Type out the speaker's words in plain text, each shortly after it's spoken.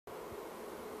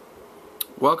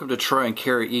Welcome to Troy and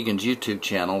Carrie Egan's YouTube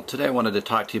channel. Today I wanted to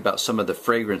talk to you about some of the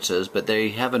fragrances, but they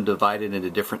haven't divided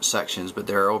into different sections, but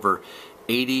there are over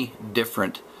 80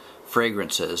 different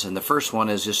fragrances. And the first one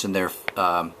is just in their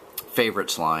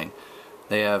favorites line.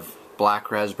 They have black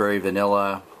raspberry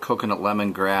vanilla, coconut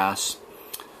lemongrass,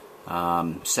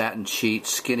 satin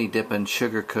sheets, skinny dippin',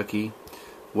 sugar cookie,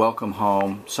 welcome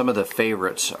home. Some of the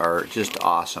favorites are just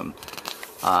awesome.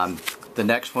 The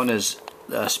next one is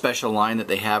a special line that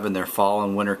they have in their fall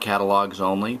and winter catalogs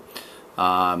only,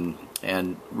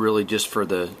 and really just for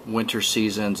the winter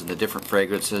seasons and the different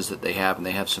fragrances that they have. And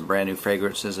they have some brand new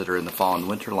fragrances that are in the fall and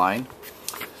winter line.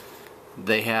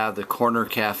 They have the Corner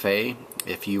Cafe.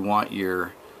 If you want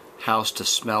your house to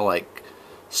smell like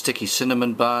sticky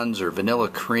cinnamon buns or vanilla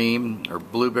cream or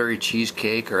blueberry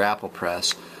cheesecake or apple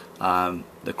press,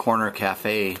 the Corner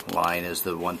Cafe line is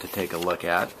the one to take a look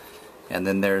at. And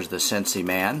then there's the Scentsy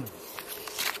Man.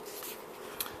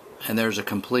 And there's a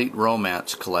complete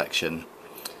romance collection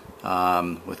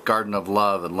with Garden of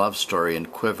Love and Love Story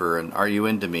and Quiver and Are You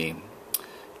Into Me?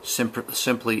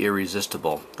 Simply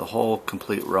Irresistible. The whole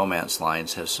complete romance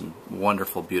lines have some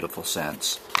wonderful, beautiful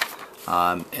scents.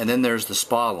 And then there's the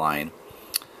spa line.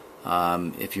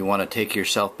 If you want to take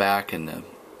yourself back in a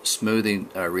smoothing,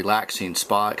 relaxing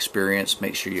spa experience,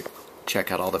 make sure you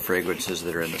check out all the fragrances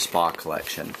that are in the spa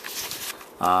collection.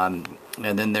 And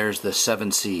then there's the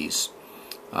 7 Seas.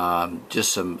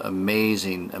 Just some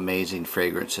amazing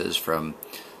fragrances, from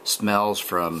smells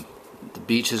from the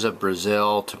beaches of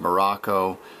Brazil to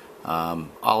Morocco,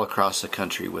 all across the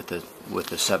country with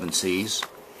the 7 Seas.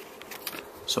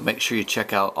 So make sure you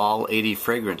check out all 80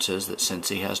 fragrances that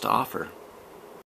Scentsy has to offer.